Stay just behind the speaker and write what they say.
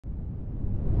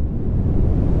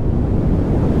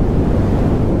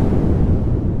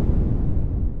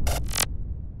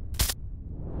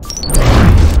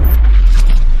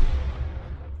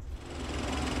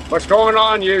What's going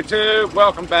on, YouTube?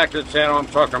 Welcome back to the channel. I'm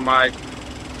Trucker Mike.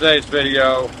 Today's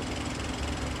video,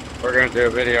 we're going to do a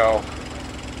video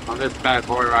on this bad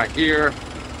boy right here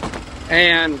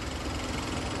and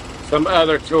some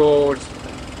other tools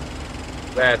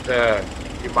that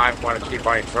you might want to keep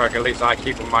on your truck. At least I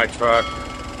keep in my truck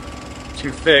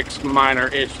to fix minor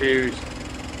issues.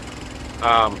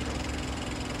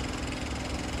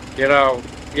 You know,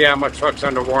 yeah, my truck's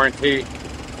under warranty,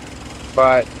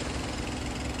 but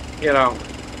you know,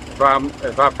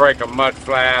 if I break a mud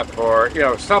flap or, you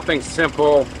know, something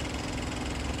simple,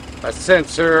 a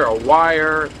sensor, a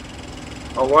wire,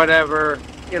 or whatever,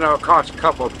 you know, it costs a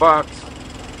couple of bucks.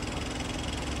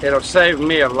 It'll save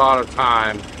me a lot of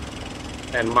time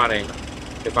and money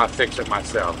if I fix it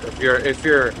myself. If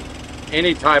you're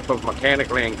any type of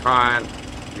mechanically inclined,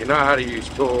 you know how to use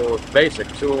tools, basic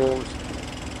tools,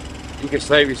 you can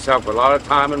save yourself a lot of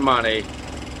time and money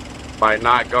by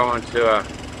not going to a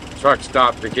truck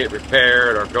stop to get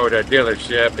repaired or go to a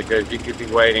dealership, because you could be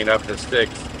waiting up to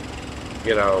 6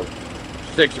 or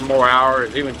more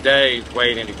hours, even days,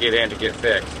 waiting to get in to get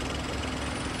fixed.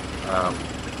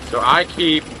 So I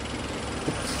keep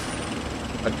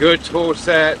a good tool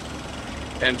set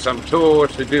and some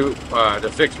tools to do to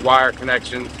fix wire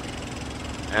connections,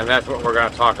 and that's what we're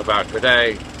going to talk about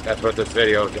today. That's what this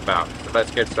video is about. So let's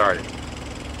get started.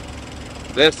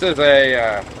 This is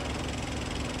a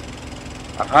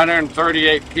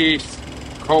 138 piece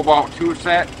Kobalt tool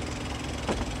set.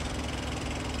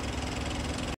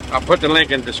 I'll put the link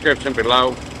in the description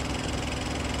below.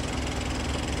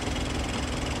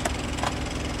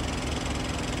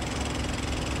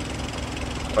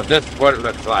 But this is what it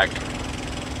looks like.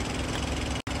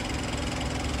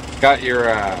 It's got your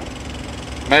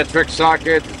metric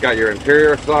sockets, it's got your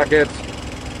interior sockets,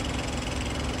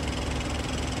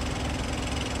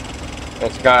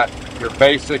 it's got your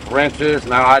basic wrenches.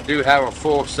 Now I do have a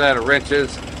full set of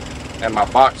wrenches in my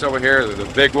box over here. They're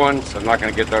the big ones. I'm not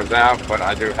going to get those out, but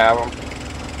I do have them.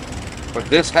 But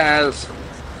this has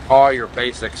all your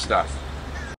basic stuff.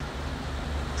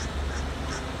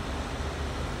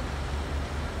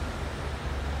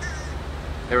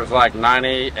 It was like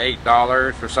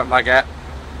 $98 or something like that.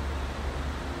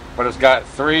 But it's got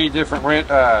 3 different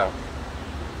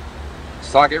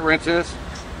socket wrenches.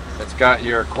 It's got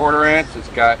your 1/4 inch, it's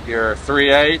got your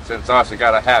 3/8, and it's also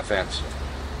got a 1/2 inch.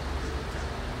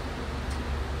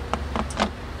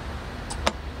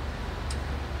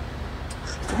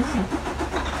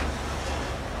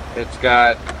 It's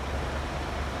got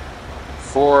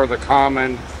 4 of the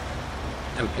common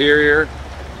interior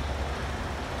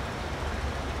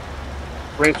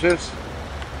wrenches,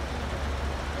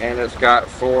 and it's got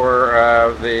 4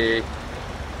 of the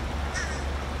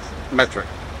metric.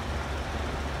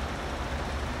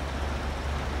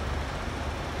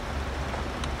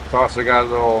 It's also got a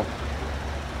little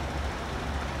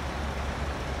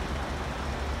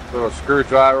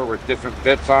screwdriver with different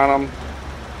bits on them.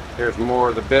 Here's more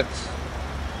of the bits.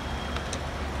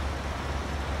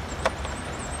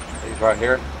 These right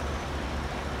here.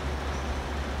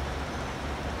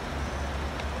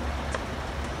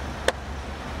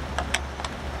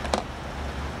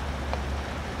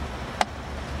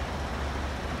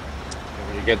 And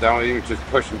when you get down, you just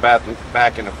push them back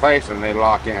into place and they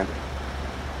lock in.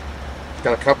 It's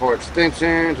got a couple of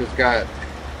extensions. It's got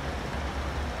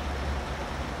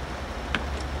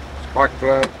spark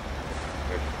plug,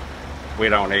 which we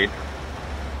don't need,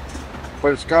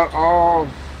 but it's got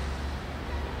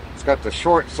the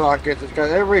short sockets. It's got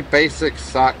every basic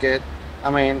socket. I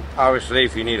mean, obviously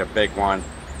if you need a big one,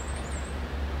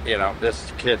 you know,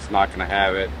 this kit's not going to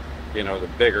have it. You know, the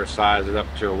bigger size is up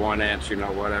to a 1 inch, you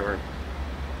know, whatever.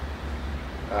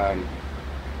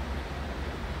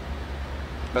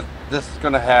 But this is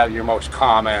going to have your most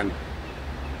common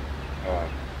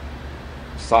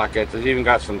sockets. It's even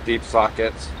got some deep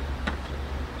sockets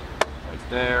right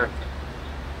there.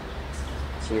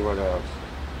 Let's see what else.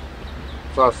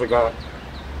 It's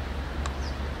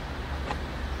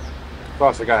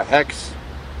also got hex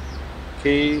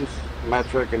keys,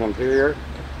 metric, and interior.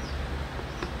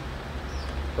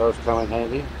 Those come in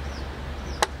handy.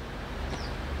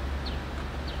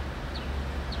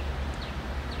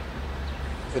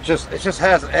 It just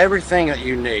has everything that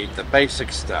you need, the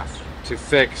basic stuff to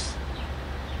fix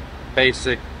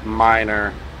basic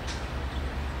minor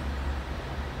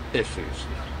issues.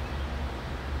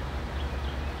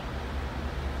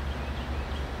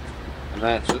 And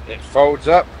then it folds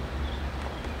up,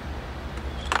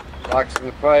 locks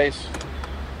into place,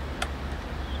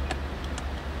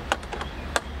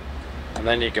 and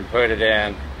then you can put it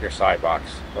in your side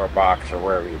box or box or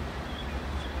wherever you,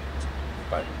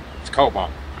 but it's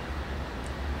Kobalt.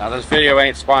 Now this video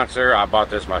ain't sponsored. I bought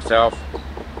this myself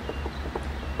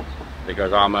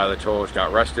because all my other tools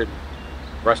got rusty,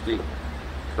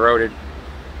 corroded.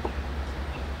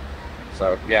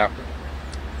 So yeah,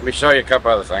 let me show you a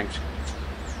couple other things.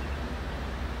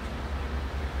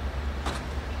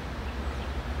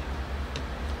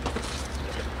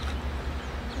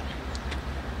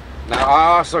 Now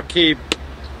I also keep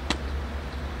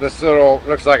this little,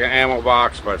 looks like an ammo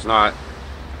box, but it's not.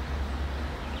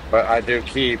 But I do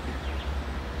keep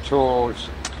tools,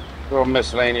 little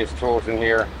miscellaneous tools in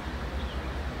here.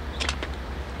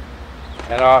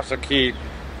 And I also keep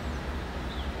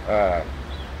a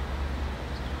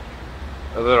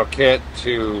little kit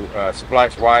to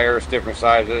splice wires, different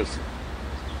sizes.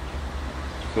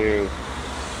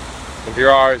 If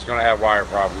you're always going to have wire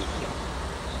problems.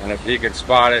 And if you can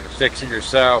spot it, fix it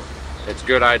yourself, it's a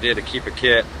good idea to keep a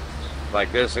kit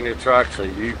like this in your truck so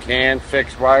you can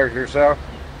fix wires yourself.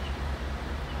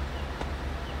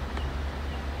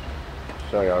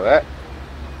 Show y'all that.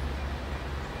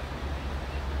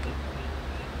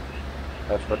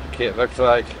 That's what the kit looks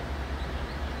like.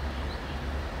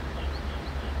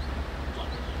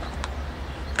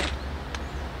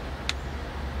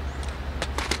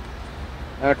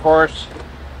 And of course,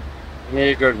 you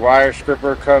need a good wire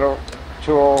stripper cutter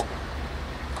tool,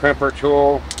 crimper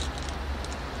tool.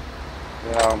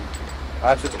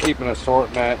 I just keep an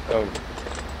assortment of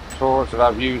tools that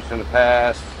I've used in the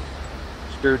past.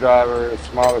 Screwdrivers,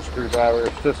 smaller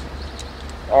screwdrivers, just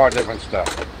all different stuff.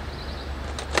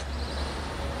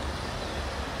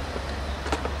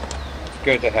 It's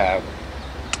good to have.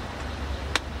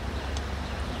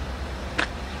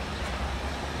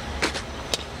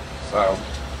 So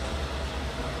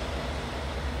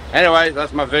anyway,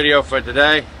 that's my video for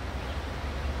today.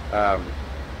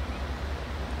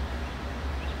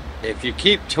 If you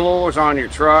keep tools on your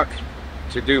truck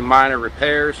to do minor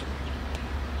repairs,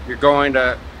 you're going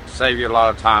to save you a lot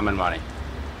of time and money.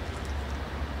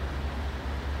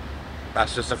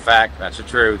 That's just a fact. That's the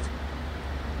truth.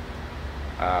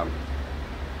 I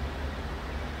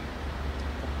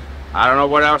don't know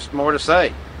what else more to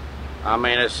say. I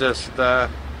mean, it's just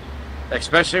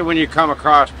especially when you come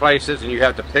across places and you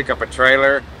have to pick up a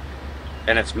trailer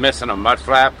and it's missing a mud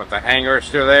flap but the hanger is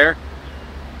still there.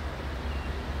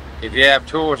 If you have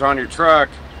tools on your truck,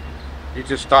 you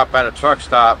just stop at a truck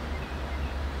stop,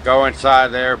 go inside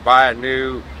there, buy a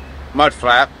new mud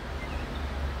flap,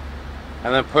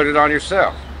 and then put it on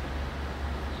yourself.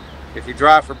 If you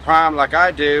drive for Prime like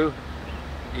I do,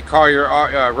 you call your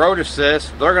road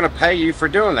assist, they're going to pay you for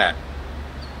doing that.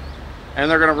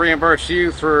 And they're going to reimburse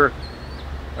you for,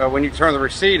 when you turn the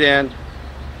receipt in,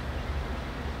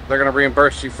 they're going to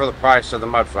reimburse you for the price of the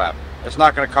mud flap. It's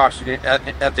not going to cost you,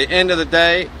 at the end of the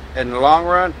day, in the long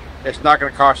run, it's not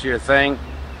going to cost you a thing,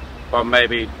 but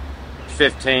maybe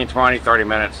 15, 20, 30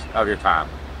 minutes of your time,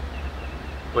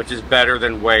 which is better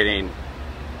than waiting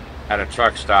at a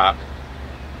truck stop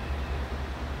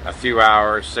a few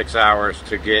hours, 6 hours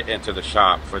to get into the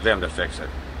shop for them to fix it.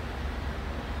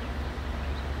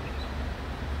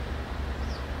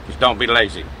 Just don't be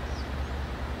lazy.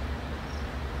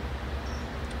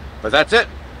 But that's it.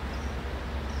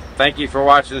 Thank you for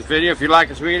watching this video. If you like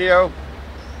this video,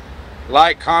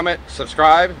 like, comment,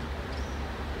 subscribe,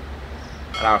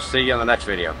 and I'll see you in the next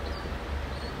video.